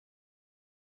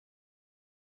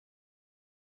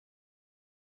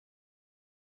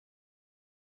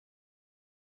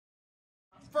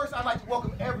First, I'd like to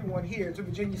welcome everyone here to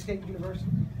Virginia State University.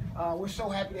 We're so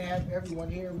happy to have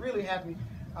everyone here. Really happy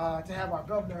to have our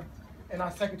governor and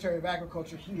our Secretary of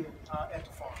Agriculture here at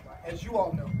the farm. As you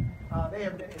all know, they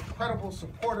have been incredible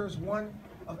supporters, one,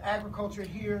 of agriculture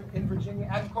here in Virginia.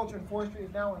 Agriculture and forestry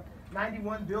is now a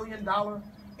 $91 billion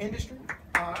industry,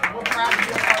 and we're proud to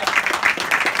be a part of it.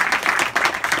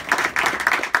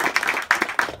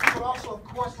 We would also, of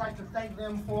course, like to thank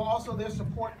them for also their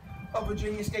support of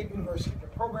Virginia State University. The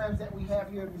programs that we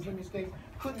have here at Virginia State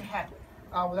couldn't happen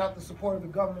without the support of the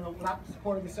governor, without the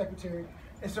support of the secretary,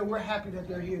 and so we're happy that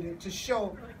they're here to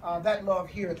show that love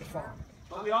here at the farm.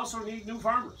 But we also need new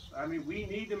farmers. I mean, we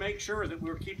need to make sure that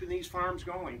we're keeping these farms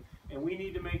going, and we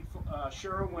need to make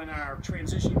sure when our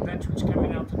transitioning veterans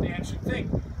coming out that they actually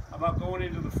think about going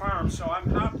into the farm. So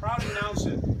I'm proud to announce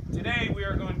that today we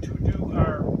are going to do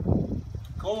our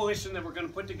coalition that we're going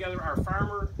to put together, our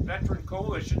Farmer Veteran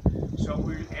Coalition.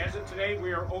 So as of today,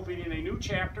 we are opening a new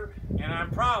chapter, and I'm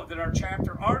proud that our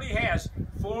chapter already has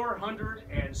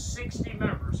 460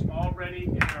 members already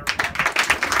in our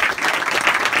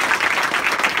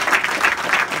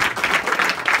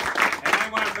And I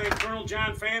want to thank Colonel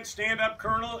John Fant. Stand up,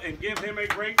 Colonel, and give him a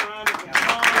great round of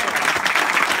applause.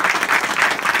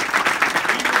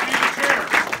 He will be the chair.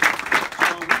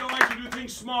 So we don't like to do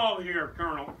things small here,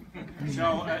 Colonel.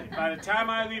 So by the time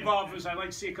I leave office, I'd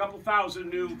like to see a couple thousand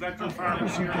new veteran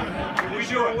farmers here. We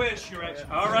do it. Wish, Your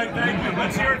Excellency. All right, thank you.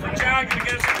 Let's hear it for John. Going to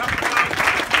get us a couple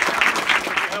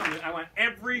thousand. I want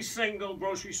every single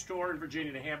grocery store in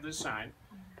Virginia to have this sign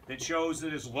that shows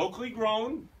that it's locally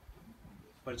grown,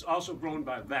 but it's also grown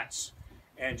by vets.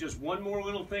 And just one more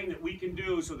little thing that we can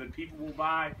do so that people will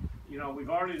buy. You know, we've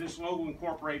already, this logo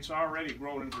incorporates already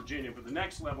grown in Virginia, but the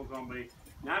next level is going to be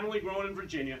not only grown in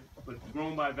Virginia, but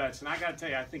grown by vets. And I got to tell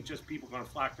you, I think just people are going to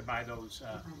flock to buy those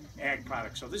ag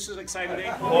products. So this is an exciting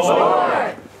day.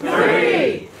 4,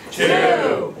 3,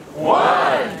 2,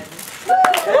 1.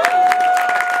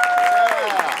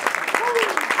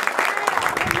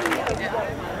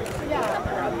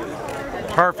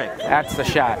 Perfect. That's the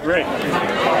shot. Great.